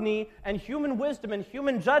scrutiny and human wisdom and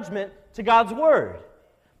human judgment to God's Word.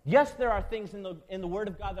 Yes, there are things in the Word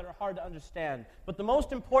of God that are hard to understand, but the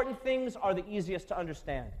most important things are the easiest to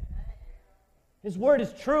understand. His Word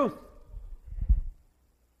is truth.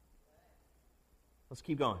 Let's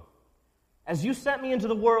keep going. As you sent me into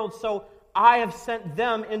the world, so I have sent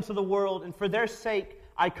them into the world, and for their sake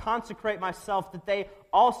I consecrate myself, that they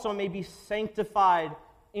also may be sanctified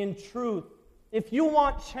in truth. If you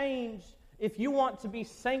want change, if you want to be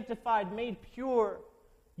sanctified, made pure,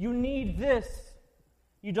 you need this.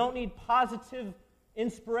 You don't need positive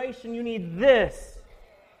inspiration, you need this.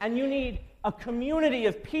 And you need a community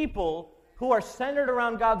of people who are centered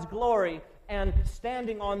around God's glory and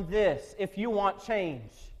standing on this if you want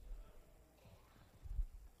change.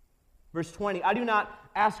 Verse 20, I do not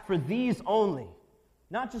ask for these only,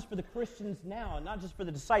 not just for the Christians now, and not just for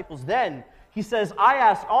the disciples then. He says, I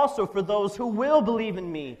ask also for those who will believe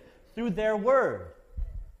in me through their word.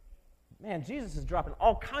 Man, Jesus is dropping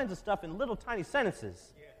all kinds of stuff in little tiny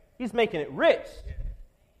sentences. He's making it rich.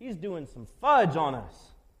 He's doing some fudge on us.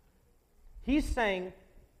 He's saying,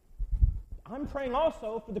 I'm praying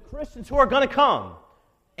also for the Christians who are going to come.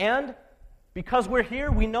 And because we're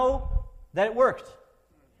here, we know that it worked.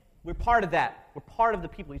 We're part of that. We're part of the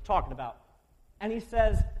people he's talking about. And he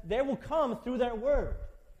says, they will come through their word.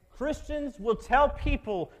 Christians will tell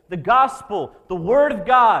people the gospel, the word of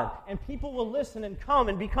God, and people will listen and come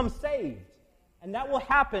and become saved. And that will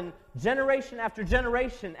happen generation after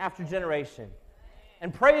generation after generation.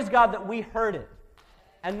 And praise God that we heard it.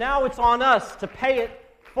 And now it's on us to pay it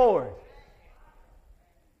forward.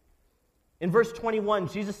 In verse 21,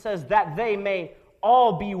 Jesus says that they may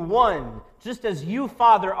all be one, just as you,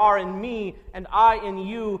 Father, are in me and I in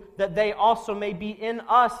you, that they also may be in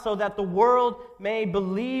us, so that the world may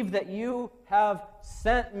believe that you have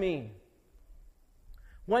sent me.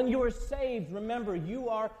 When you are saved, remember, you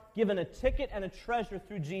are given a ticket and a treasure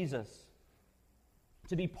through Jesus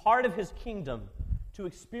to be part of his kingdom, to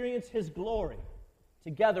experience his glory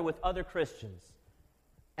together with other Christians.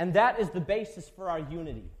 And that is the basis for our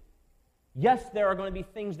unity. Yes, there are going to be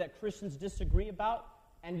things that Christians disagree about,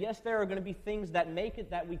 and yes, there are going to be things that make it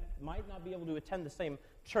that we might not be able to attend the same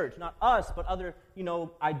church. Not us, but other,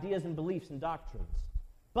 ideas and beliefs and doctrines.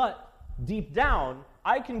 But deep down,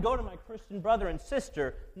 I can go to my Christian brother and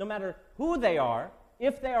sister, no matter who they are,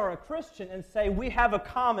 if they are a Christian, and say, we have a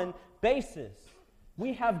common basis.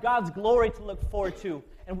 We have God's glory to look forward to,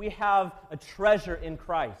 and we have a treasure in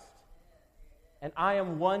Christ. And I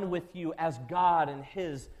am one with you as God and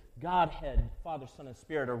his Godhead, Father, Son, and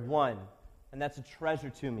Spirit are one. And that's a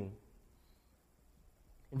treasure to me.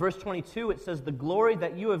 In verse 22, it says, the glory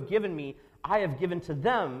that you have given me, I have given to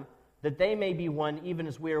them, that they may be one even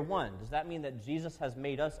as we are one. Does that mean that Jesus has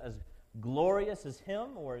made us as glorious as him,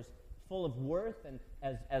 or as full of worth and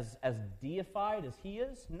as deified as he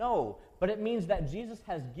is? No. But it means that Jesus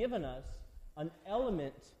has given us an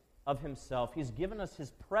element of himself. He's given us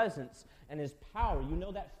his presence and his power. You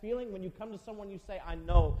know that feeling when you come to someone, you say, I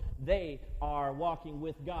know they are walking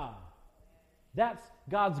with God. That's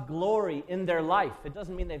God's glory in their life. It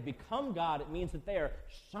doesn't mean they've become God. It means that they are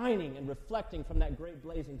shining and reflecting from that great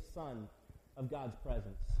blazing sun of God's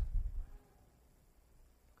presence.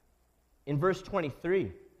 In verse 23,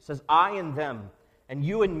 it says, I and them, and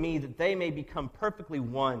you and me, that they may become perfectly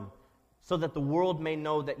one, so that the world may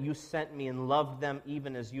know that you sent me and loved them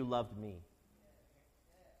even as you loved me.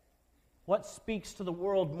 What speaks to the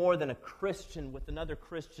world more than a Christian with another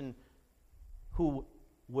Christian who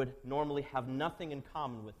would normally have nothing in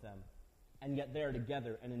common with them, and yet they're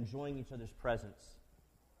together and enjoying each other's presence?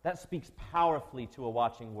 That speaks powerfully to a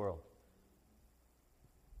watching world.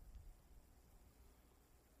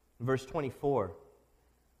 In verse 24,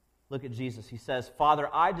 look at Jesus. He says, Father,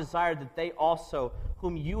 I desire that they also,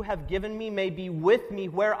 whom you have given me, may be with me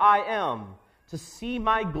where I am, to see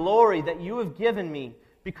my glory that you have given me,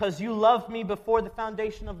 because you loved me before the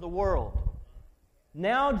foundation of the world.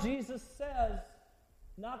 Now Jesus says,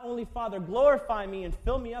 not only, Father, glorify me and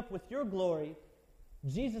fill me up with your glory,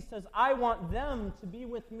 Jesus says, I want them to be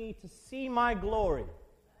with me to see my glory,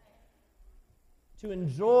 to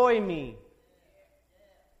enjoy me.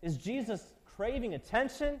 Is Jesus craving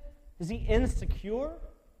attention? Is he insecure?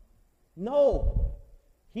 No.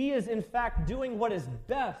 He is, in fact, doing what is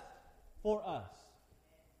best for us.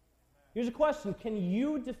 Here's a question. Can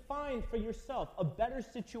you define for yourself a better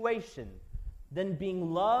situation than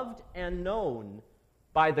being loved and known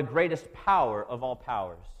by the greatest power of all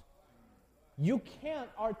powers? You can't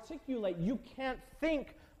articulate, you can't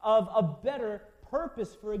think of a better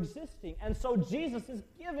purpose for existing. And so Jesus is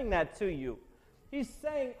giving that to you. He's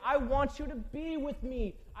saying, I want you to be with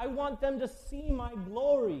me. I want them to see my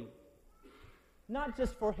glory. Not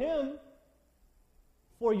just for Him,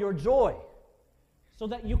 for your joy, so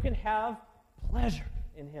that you can have pleasure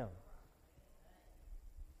in Him.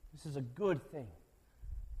 This is a good thing.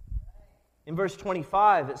 In verse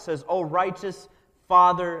 25, it says, O righteous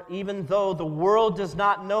Father, even though the world does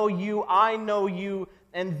not know you, I know you,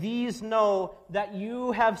 and these know that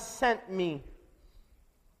you have sent me.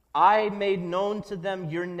 I made known to them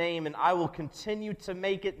your name, and I will continue to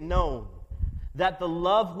make it known, that the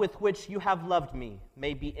love with which you have loved me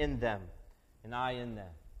may be in them, and I in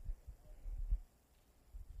them.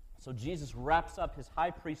 So Jesus wraps up his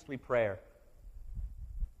high priestly prayer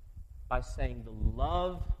by saying the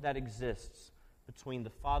love that exists between the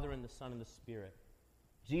Father and the Son and the Spirit.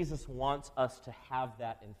 Jesus wants us to have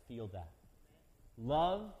that and feel that.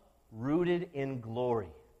 Love rooted in glory,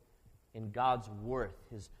 in God's worth,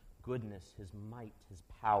 His goodness, His might, His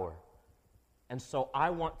power. And so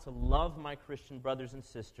I want to love my Christian brothers and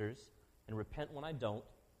sisters and repent when I don't,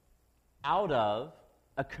 out of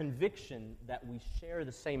a conviction that we share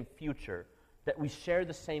the same future, that we share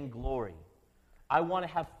the same glory. I want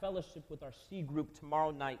to have fellowship with our C group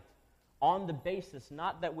tomorrow night on the basis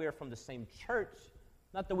not that we are from the same church,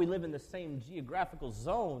 not that we live in the same geographical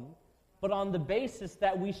zone, but on the basis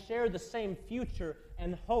that we share the same future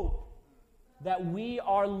and hope, that we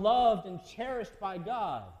are loved and cherished by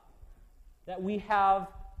God, that we have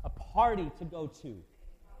a party to go to,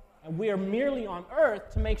 and we are merely on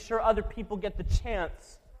earth to make sure other people get the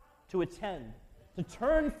chance to attend, to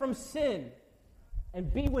turn from sin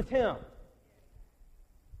and be with Him.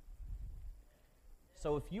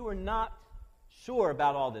 So if you are not sure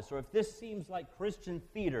about all this, or if this seems like Christian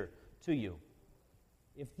theater to you,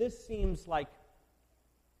 if this seems like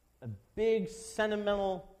a big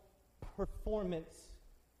sentimental performance,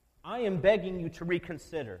 I am begging you to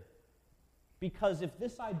reconsider. Because if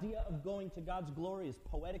this idea of going to God's glory is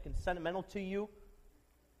poetic and sentimental to you,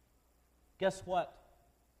 guess what?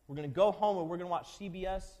 We're going to go home and we're going to watch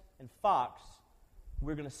CBS and Fox.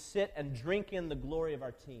 We're going to sit and drink in the glory of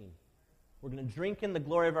our team. We're going to drink in the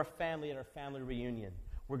glory of our family at our family reunion.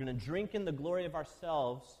 We're going to drink in the glory of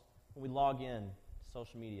ourselves when we log in to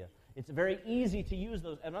social media. It's very easy to use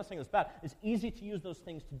those. I'm not saying it's bad. It's easy to use those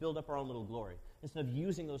things to build up our own little glory instead of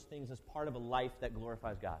using those things as part of a life that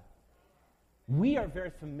glorifies God. We are very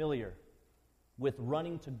familiar with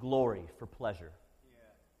running to glory for pleasure,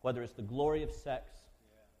 whether it's the glory of sex,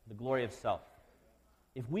 the glory of self.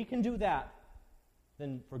 If we can do that,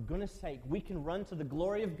 then for goodness sake, we can run to the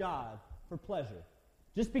glory of God for pleasure.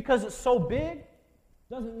 Just because it's so big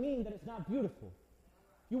doesn't mean that it's not beautiful.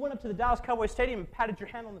 If you went up to the Dallas Cowboys Stadium and patted your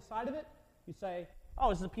hand on the side of it, you say, oh,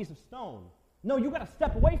 this is a piece of stone. No, you got to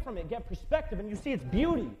step away from it, get perspective, and you see its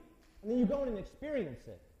beauty, and then you go in and experience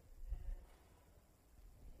it.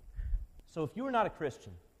 So if you are not a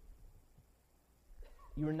Christian,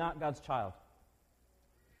 you are not God's child.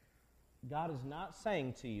 God is not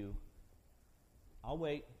saying to you, I'll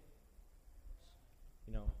wait.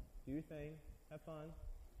 Do your thing, have fun.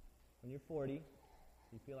 When you're 40,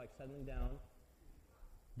 you feel like settling down.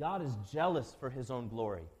 God is jealous for His own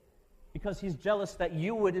glory because He's jealous that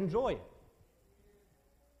you would enjoy it.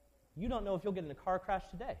 You don't know if you'll get in a car crash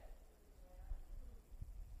today.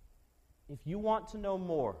 If you want to know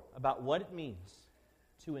more about what it means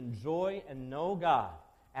to enjoy and know God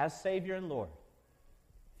as Savior and Lord,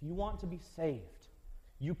 if you want to be saved,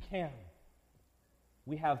 you can.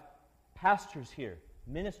 We have pastors here,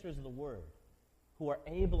 ministers of the Word, who are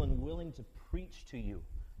able and willing to preach to you,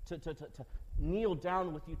 to kneel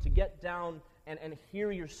down with you, to get down and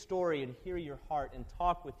hear your story and hear your heart and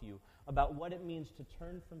talk with you about what it means to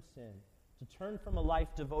turn from sin, to turn from a life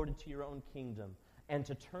devoted to your own kingdom, and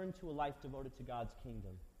to turn to a life devoted to God's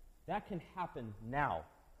kingdom. That can happen now.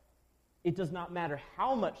 It does not matter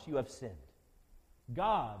how much you have sinned.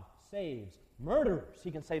 God saves murderers. He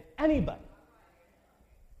can save anybody.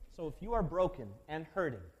 So if you are broken and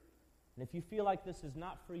hurting, and if you feel like this is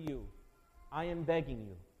not for you, I am begging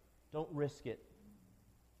you, don't risk it.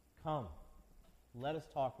 Come. Let us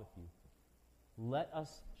talk with you. Let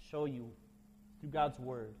us show you through God's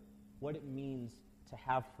Word what it means to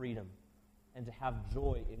have freedom and to have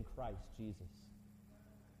joy in Christ Jesus.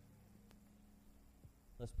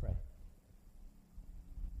 Let's pray.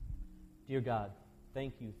 Dear God,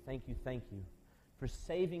 thank you for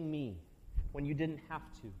saving me when you didn't have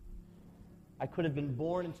to. I could have been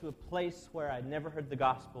born into a place where I'd never heard the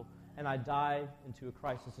gospel, and I died into a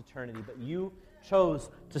Christless eternity, but you chose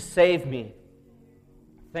to save me.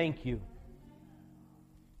 Thank you.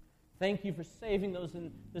 Thank you for saving those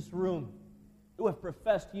in this room who have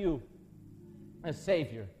professed you as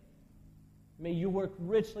Savior. May you work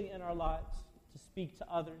richly in our lives to speak to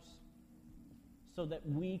others so that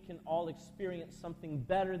we can all experience something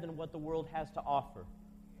better than what the world has to offer.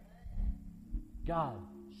 God,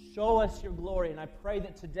 show us your glory, and I pray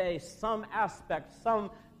that today some aspect,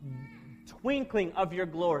 some twinkling of your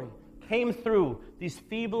glory came through these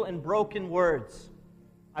feeble and broken words.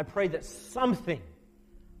 I pray that something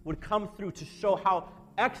would come through to show how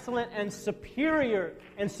excellent and superior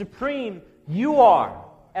and supreme you are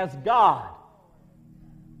as God.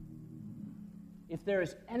 If there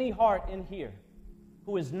is any heart in here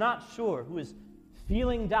who is not sure, who is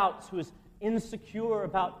feeling doubts, who is insecure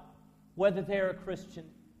about whether they're a Christian,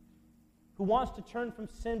 who wants to turn from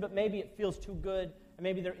sin, but maybe it feels too good, and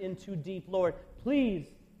maybe they're in too deep, Lord, please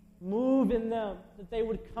move in them that they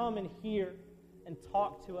would come and hear and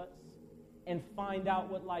talk to us and find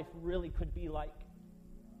out what life really could be like.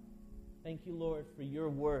 Thank you, Lord, for your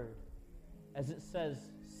word. As it says,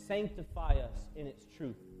 sanctify us in its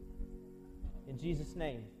truth. In Jesus'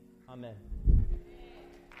 name, amen.